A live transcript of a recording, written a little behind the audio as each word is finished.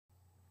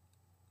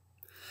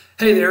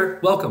Hey there,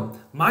 welcome.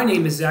 My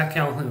name is Zach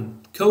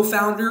Calhoun,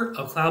 co-founder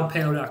of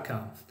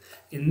CloudPano.com.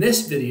 In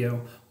this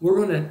video, we're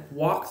going to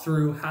walk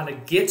through how to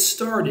get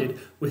started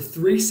with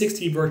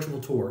 360 virtual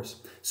tours.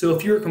 So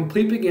if you're a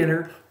complete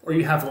beginner or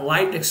you have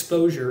light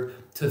exposure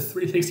to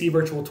 360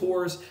 virtual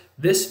tours,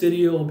 this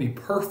video will be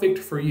perfect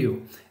for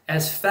you.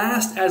 As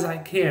fast as I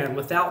can,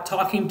 without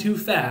talking too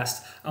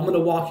fast, I'm going to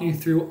walk you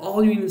through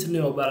all you need to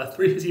know about a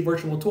 360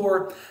 virtual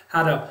tour,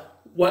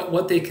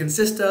 what they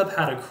consist of,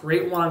 how to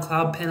create one on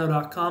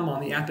CloudPano.com on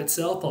the app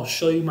itself. I'll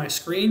show you my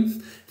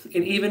screen,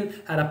 and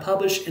even how to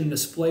publish and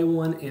display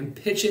one and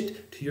pitch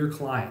it to your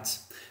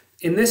clients.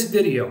 In this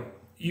video,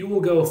 you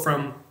will go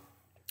from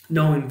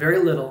knowing very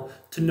little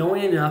to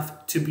knowing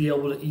enough to be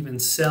able to even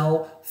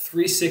sell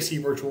 360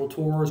 virtual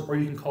tours, or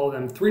you can call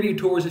them 3D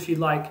tours if you'd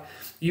like.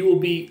 You will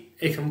be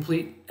a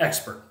complete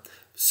expert.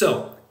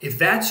 So if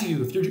that's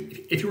you,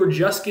 if you are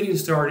just getting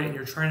started and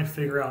you're trying to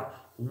figure out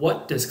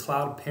what does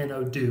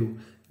CloudPano do,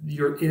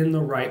 you're in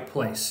the right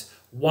place.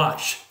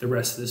 Watch the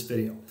rest of this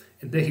video.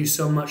 And thank you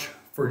so much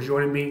for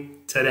joining me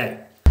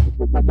today.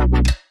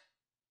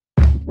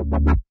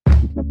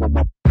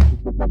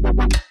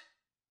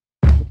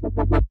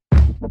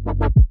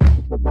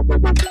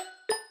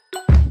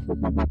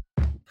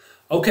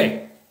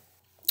 Okay,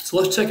 so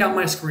let's check out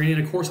my screen.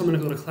 And of course, I'm going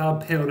to go to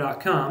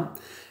CloudPano.com.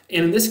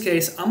 And in this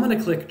case, I'm going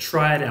to click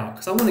Try It Out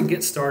because I want to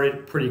get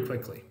started pretty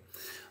quickly.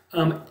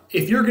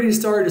 If you're getting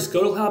started, just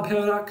go to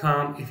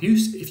CloudPano.com. If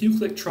you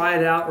click Try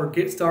It Out or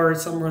Get Started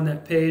somewhere on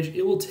that page,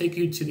 it will take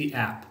you to the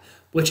app,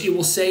 which it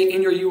will say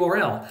in your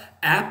URL,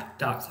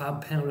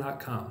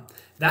 app.cloudpano.com.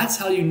 That's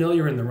how you know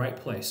you're in the right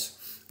place.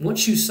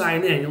 Once you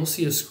sign in, you'll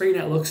see a screen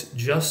that looks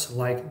just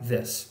like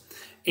this.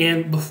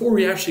 And before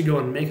we actually go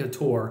and make a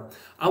tour,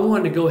 I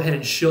wanted to go ahead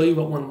and show you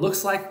what one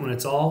looks like when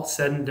it's all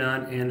said and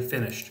done and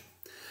finished.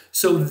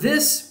 So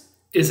this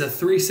is a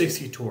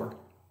 360 tour.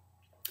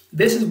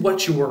 This is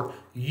what your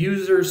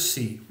users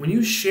see. When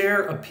you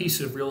share a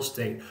piece of real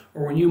estate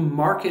or when you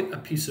market a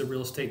piece of real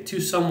estate to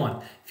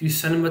someone, if you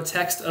send them a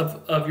text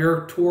of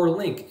your tour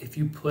link, if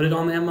you put it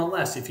on the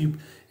MLS, if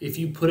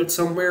you put it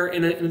somewhere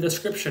in a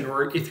description,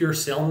 or if you're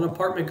selling an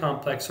apartment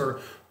complex or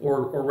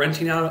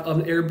renting out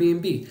an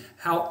Airbnb,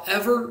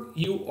 however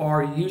you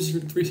are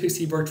using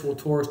 360 virtual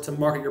tours to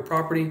market your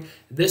property,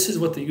 this is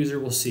what the user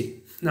will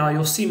see. Now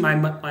you'll see my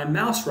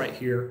mouse right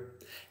here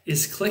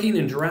is clicking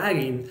and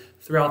dragging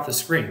throughout the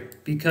screen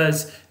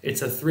because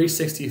it's a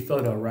 360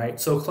 photo,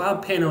 right? So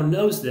CloudPano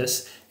knows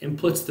this and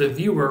puts the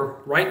viewer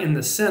right in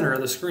the center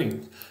of the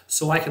screen.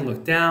 So I can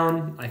look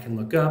down, I can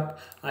look up,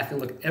 I can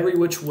look every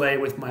which way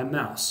with my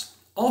mouse.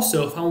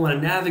 Also, if I want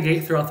to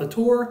navigate throughout the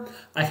tour,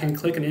 I can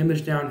click an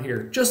image down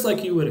here, just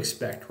like you would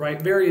expect, right?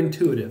 Very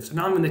intuitive. So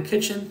now I'm in the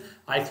kitchen,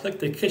 I click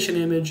the kitchen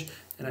image,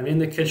 and I'm in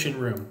the kitchen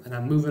room, and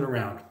I'm moving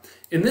around.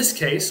 In this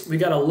case, we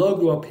got a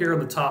logo up here on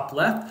the top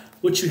left,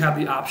 which you have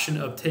the option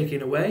of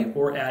taking away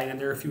or adding in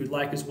there if you would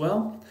like as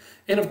well.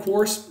 And of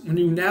course, when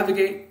you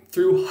navigate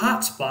through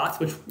hotspots,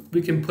 which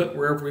we can put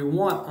wherever we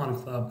want on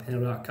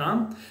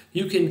CloudPano.com,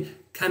 you can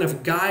kind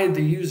of guide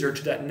the user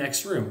to that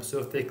next room. So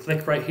if they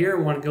click right here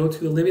and want to go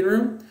to the living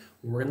room,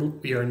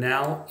 we are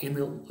now in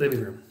the living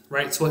room,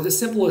 right? So it's as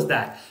simple as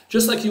that,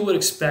 just like you would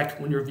expect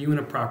when you're viewing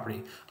a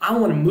property. I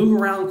want to move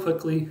around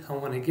quickly, I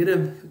want to get a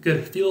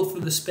good feel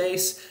for the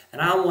space,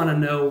 and I want to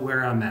know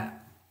where I'm at.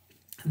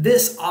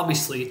 This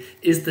obviously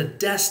is the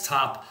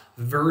desktop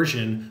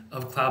version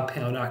of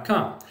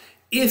CloudPano.com.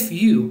 If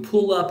you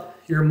pull up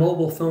your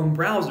mobile phone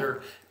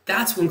browser,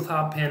 that's when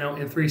CloudPano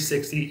and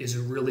 360 is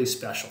really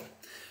special.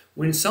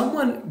 When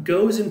someone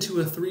goes into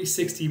a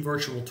 360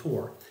 virtual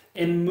tour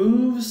and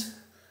moves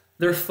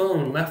their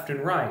phone left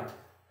and right,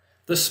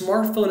 the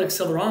smartphone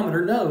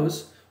accelerometer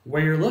knows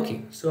where you're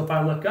looking. So if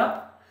I look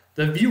up,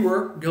 the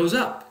viewer goes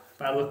up.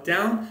 If I look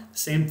down, the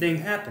same thing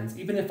happens.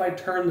 Even if I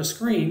turn the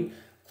screen,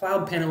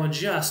 CloudPano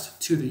adjusts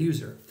to the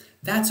user.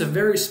 That's a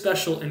very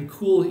special and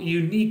cool,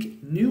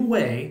 unique new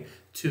way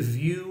to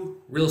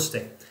view real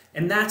estate.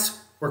 And that's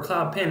where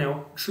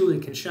CloudPano truly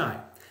can shine.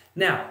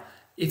 Now,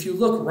 if you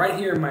look right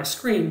here in my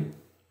screen,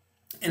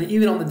 and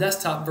even on the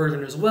desktop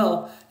version as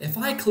well, if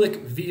I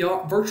click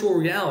virtual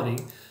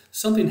reality,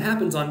 something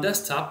happens on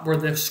desktop where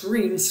the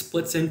screen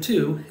splits in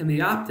two and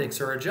the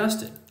optics are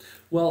adjusted.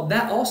 Well,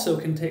 that also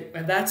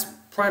that's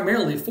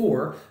primarily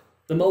for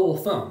the mobile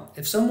phone.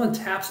 If someone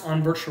taps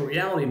on virtual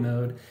reality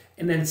mode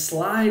and then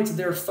slides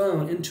their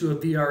phone into a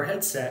VR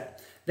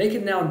headset, they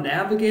can now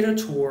navigate a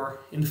tour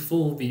in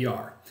full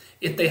VR.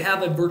 If they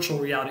have a virtual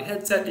reality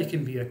headset, it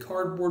can be a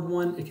cardboard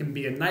one, it can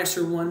be a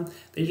nicer one.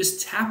 They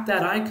just tap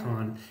that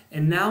icon,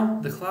 and now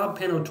the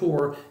CloudPano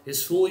tour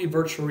is fully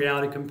virtual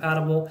reality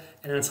compatible,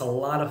 and it's a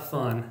lot of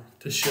fun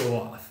to show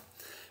off.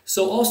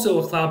 So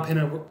also the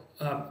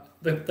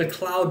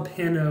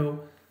CloudPano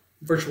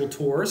virtual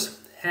tours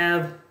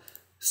have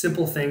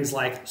simple things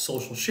like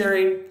social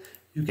sharing.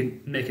 You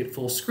can make it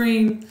full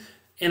screen,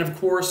 and of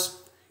course,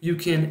 you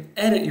can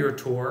edit your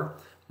tour.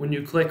 When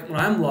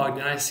I'm logged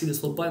in, I see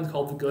this little button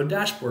called the Go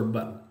Dashboard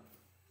button.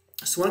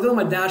 So when I go to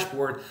my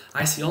dashboard,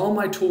 I see all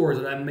my tours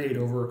that I've made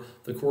over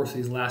the course of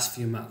these last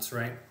few months,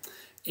 right?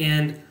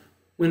 And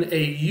when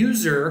a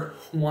user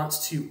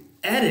wants to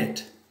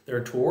edit their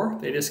tour,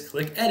 they just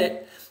click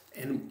edit,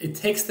 and it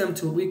takes them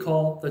to what we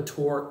call the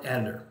tour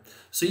editor.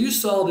 So you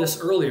saw this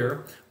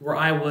earlier where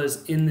I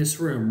was in this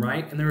room,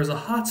 right? And there was a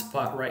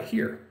hotspot right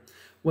here.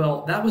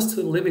 Well, that was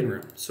to the living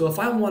room. So if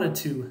I wanted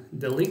to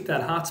delete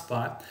that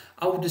hotspot,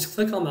 I would just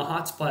click on the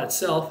hotspot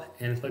itself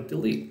and click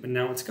delete, and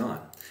now it's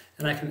gone.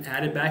 And I can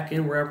add it back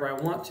in wherever I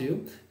want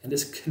to and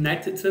just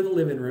connect it to the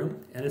living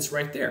room, and it's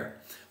right there.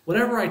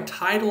 Whenever I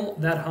title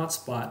that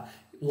hotspot,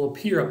 it will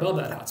appear above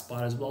that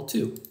hotspot as well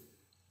too.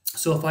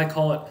 So if I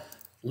call it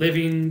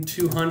Living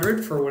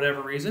 200 for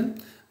whatever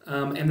reason,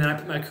 and then I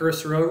put my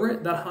cursor over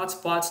it, that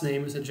hotspot's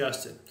name is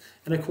adjusted.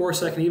 And of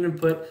course I can even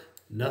put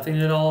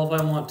nothing at all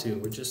if I want to,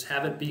 or just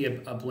have it be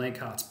a blank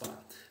hotspot.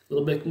 A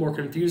little bit more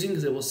confusing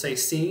because it will say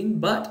scene,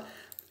 but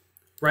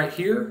right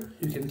here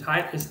you can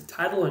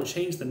title and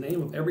change the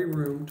name of every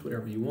room to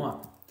whatever you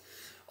want.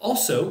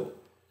 Also,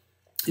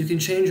 you can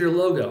change your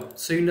logo.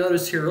 So you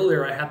noticed here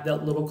earlier I have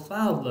that little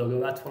cloud logo.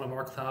 That's one of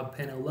our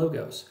CloudPano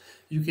logos.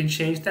 You can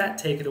change that,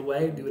 take it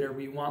away, do whatever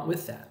you want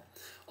with that.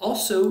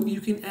 Also,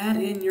 you can add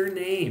in your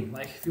name.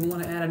 Like if you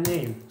want to add a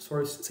name,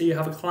 so say you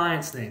have a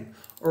client's name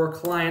or a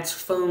client's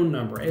phone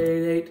number,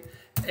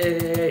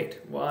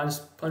 888-888. Well, I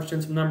just punched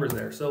in some numbers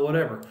there, so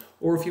whatever.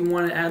 Or if you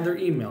want to add their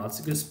email,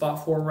 it's a good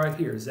spot for it right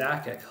here,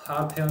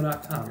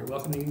 zach@cloudpano.com. You're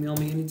welcome to email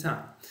me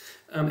anytime.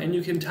 And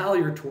you can title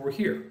your tour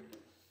here.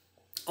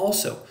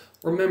 Also,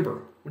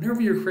 remember, whenever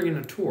you're creating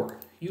a tour,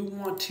 you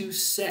want to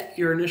set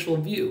your initial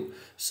view.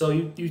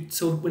 So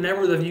so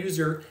whenever the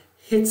user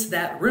hits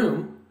that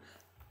room,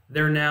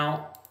 they're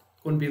now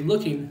going to be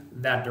looking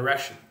that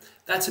direction.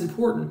 That's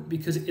important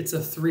because it's a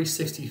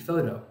 360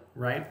 photo,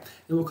 right?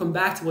 And we'll come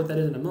back to what that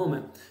is in a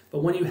moment.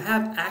 But when you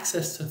have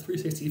access to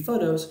 360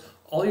 photos,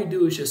 all you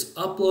do is just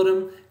upload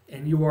them,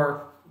 and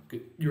you're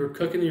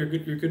cooking, and you're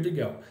good to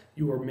go.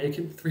 You are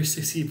making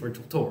 360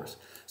 virtual tours.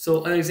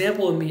 So an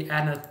example of me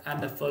adding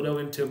a photo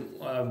into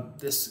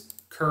this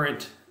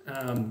current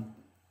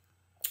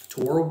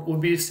tour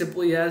would be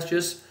simply as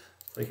just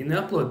clicking the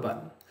upload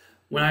button.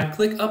 When I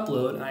click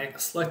upload and I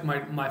select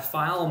my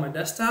file on my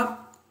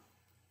desktop,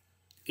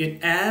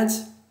 it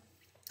adds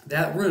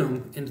that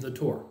room into the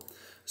tour.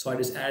 So I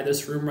just added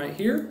this room right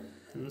here,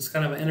 and it's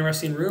kind of an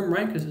interesting room,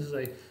 right? Because this is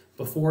a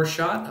before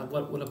shot of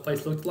what a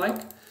place looked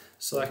like.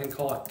 So I can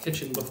call it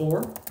kitchen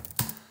before.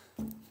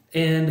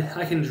 And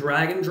I can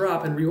drag and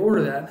drop and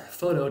reorder that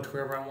photo to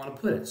wherever I want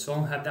to put it. So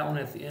I'll have that one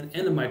at the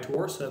end of my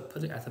tour, so I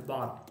put it at the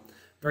bottom.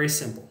 Very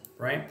simple,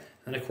 right?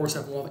 And of course,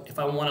 if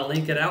I want to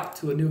link it out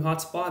to a new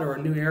hotspot or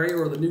a new area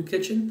or the new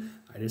kitchen,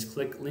 I just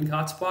click link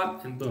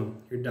hotspot and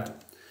boom, you're done.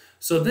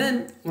 So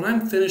then when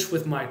I'm finished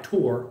with my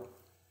tour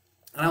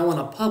and I want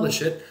to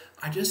publish it,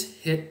 I just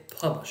hit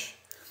publish.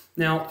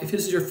 Now, if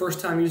this is your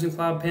first time using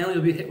CloudPano,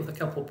 you'll be hit with a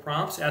couple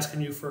prompts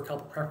asking you for a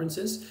couple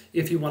preferences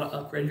if you want to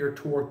upgrade your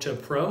tour to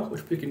Pro,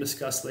 which we can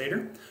discuss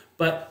later.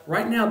 But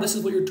right now, this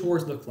is what your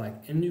tours look like,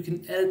 and you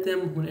can edit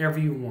them whenever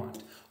you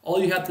want.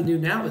 All you have to do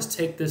now is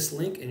take this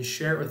link and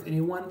share it with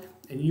anyone,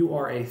 and you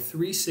are a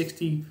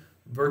 360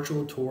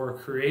 virtual tour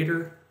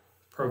creator,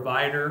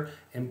 provider,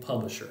 and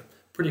publisher.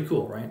 Pretty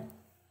cool, right?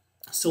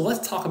 So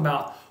let's talk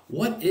about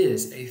what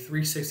is a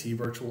 360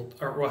 virtual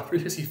or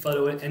 360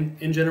 photo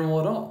in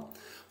general at all.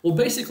 Well,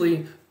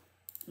 basically,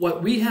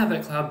 what we have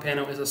at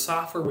CloudPano is a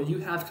software where you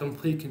have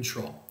complete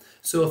control.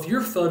 So if your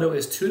photo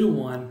is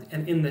 2:1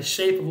 and in the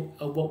shape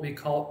of what we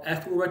call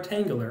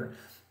equirectangular,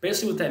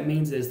 basically what that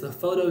means is the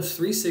photo is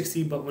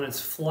 360, but when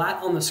it's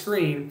flat on the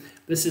screen,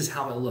 this is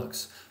how it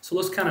looks. So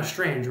it looks kind of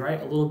strange,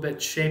 right? A little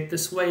bit shaped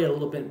this way, a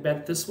little bit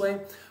bent this way.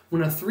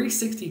 When a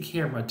 360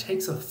 camera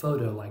takes a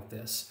photo like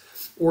this,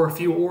 or if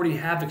you already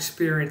have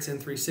experience in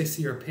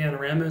 360 or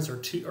panoramas or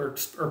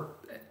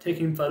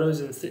taking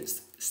photos and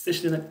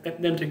stitching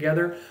them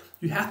together,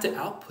 you have to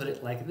output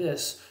it like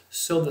this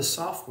so the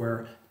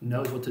software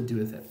knows what to do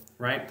with it,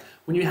 right?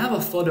 When you have a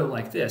photo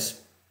like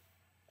this,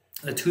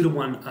 a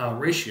 2:1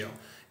 ratio,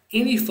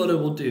 any photo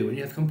will do, and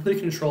you have complete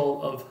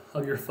control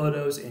of your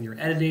photos and your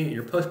editing and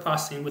your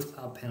post-processing with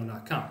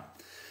CloudPano.com.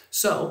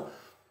 So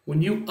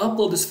when you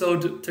upload this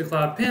photo to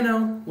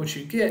CloudPano, what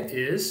you get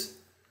is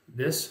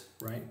this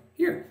right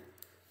here.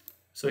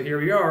 So here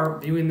we are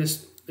viewing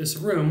this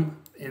room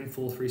in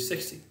full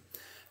 360.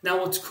 Now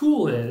what's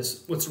cool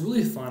is, what's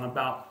really fun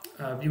about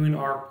viewing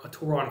a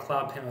tour on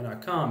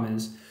CloudPano.com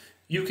is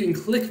you can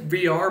click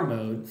VR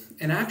mode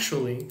and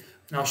actually,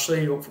 and I'll show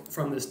you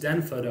from this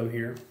den photo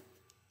here,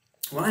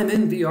 when I'm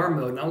in VR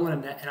mode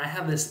and I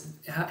have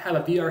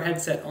a VR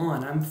headset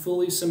on, I'm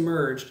fully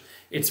submerged.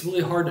 It's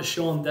really hard to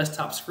show on the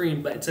desktop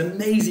screen, but it's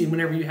amazing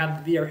whenever you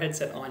have the VR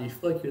headset on, you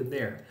feel like you're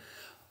there.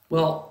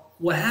 Well,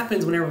 what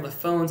happens whenever the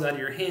phone's out of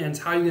your hands?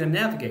 How are you going to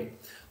navigate?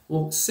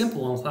 Well,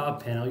 simple on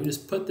CloudPano. You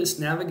just put this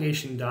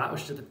navigation dot,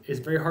 which is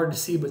very hard to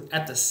see, but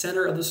at the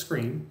center of the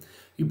screen.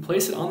 You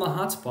place it on the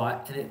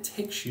hotspot, and it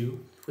takes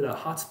you where that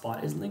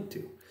hotspot is linked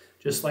to.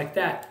 Just like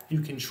that, you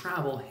can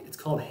travel. It's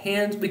called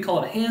we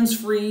call it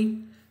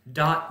hands-free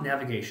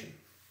 .navigation.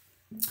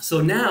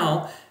 So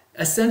now,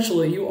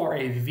 essentially, you are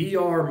a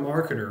VR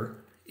marketer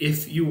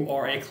if you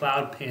are a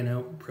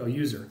CloudPano Pro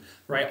user,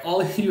 right?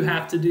 All you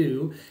have to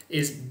do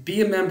is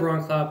be a member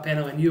on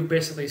CloudPano, and you've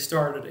basically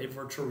started a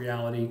virtual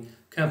reality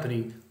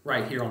company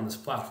right here on this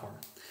platform.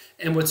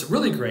 And what's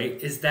really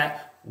great is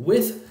that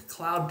with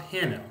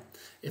CloudPano,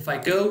 if I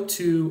go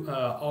to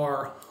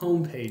our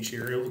homepage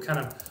here, it will kind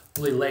of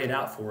really lay it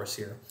out for us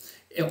here.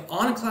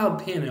 On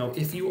CloudPano,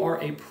 if you are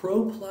a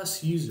Pro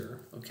Plus user,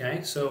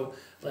 okay, so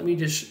let me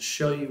just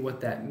show you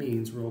what that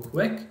means real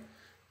quick.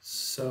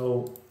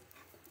 So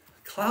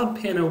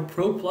CloudPano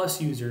Pro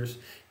Plus users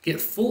get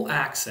full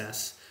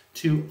access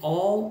to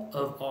all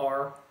of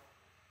our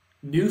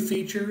new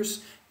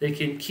features. They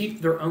can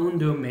keep their own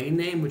domain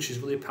name, which is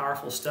really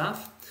powerful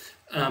stuff.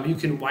 You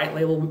can white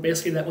label.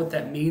 Basically, what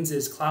that means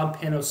is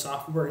CloudPano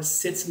software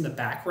sits in the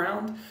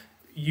background.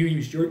 You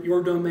use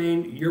your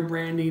domain, your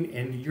branding,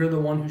 and you're the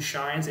one who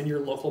shines in your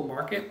local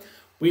market.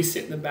 We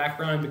sit in the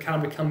background and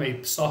kind of become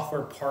a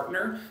software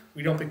partner.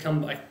 We don't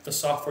become like the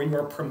software you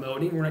are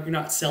promoting. You're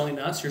not selling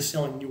us, you're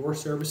selling your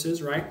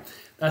services, right?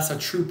 That's a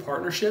true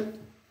partnership.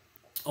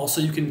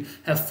 Also, you can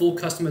have full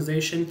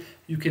customization.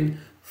 You can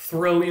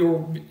throw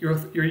your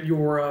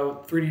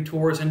 3D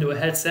tours into a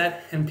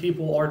headset, and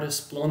people are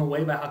just blown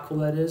away by how cool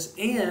that is.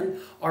 And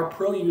our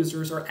pro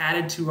users are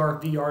added to our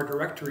VR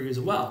directory as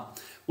well,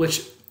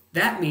 which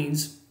that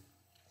means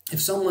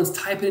if someone's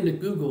typing into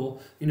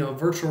Google,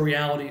 virtual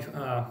reality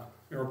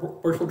or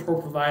virtual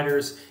tour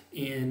providers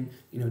in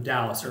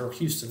Dallas or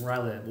Houston where I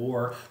live,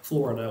 or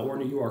Florida or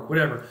New York,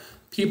 whatever,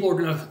 people are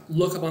going to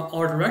look up on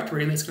our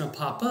directory and it's going to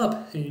pop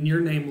up and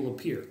your name will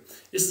appear.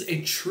 This is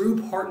a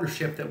true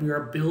partnership that we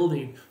are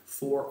building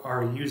for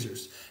our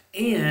users.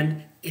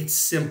 And it's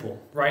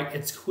simple, right?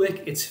 It's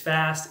quick, it's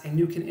fast, and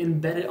you can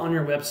embed it on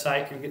your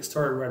website and get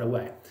started right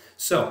away.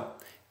 So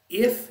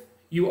if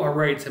you are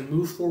ready to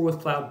move forward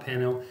with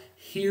CloudPano,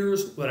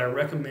 here's what I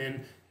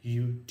recommend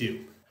you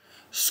do.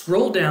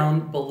 Scroll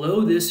down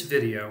below this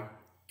video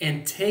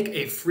and take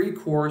a free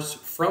course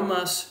from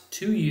us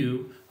to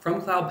you,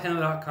 from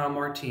cloudpano.com,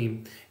 our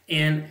team,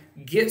 and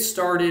get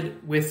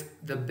started with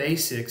the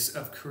basics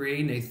of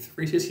creating a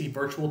 360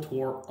 virtual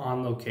tour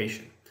on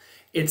location.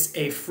 It's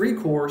a free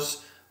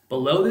course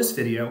below this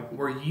video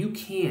where you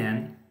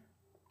can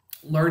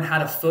learn how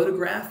to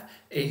photograph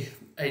a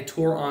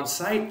tour on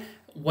site,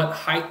 what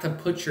height to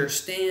put your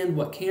stand,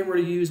 what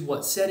camera to use,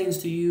 what settings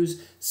to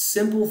use,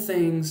 simple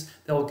things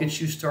that will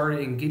get you started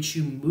and get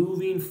you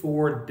moving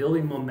forward,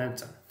 building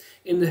momentum.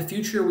 In the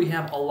future, we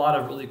have a lot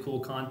of really cool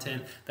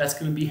content that's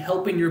going to be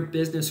helping your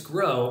business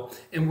grow,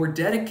 and we're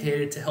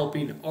dedicated to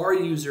helping our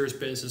users'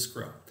 business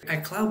grow.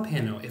 At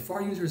CloudPano, if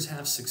our users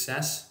have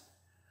success,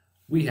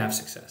 we have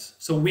success.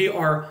 So we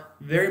are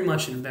very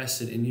much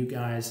invested in you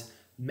guys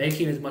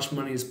making as much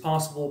money as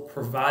possible,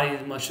 providing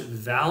as much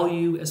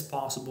value as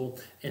possible,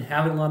 and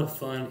having a lot of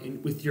fun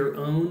with your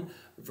own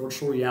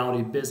virtual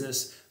reality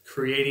business,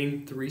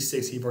 creating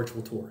 360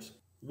 virtual tours.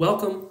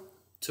 Welcome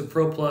to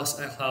Pro Plus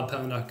at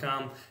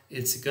cloudpano.com.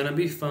 It's gonna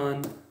be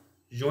fun.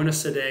 Join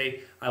us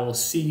today. I will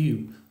see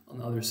you on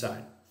the other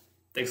side.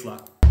 Thanks a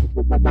lot.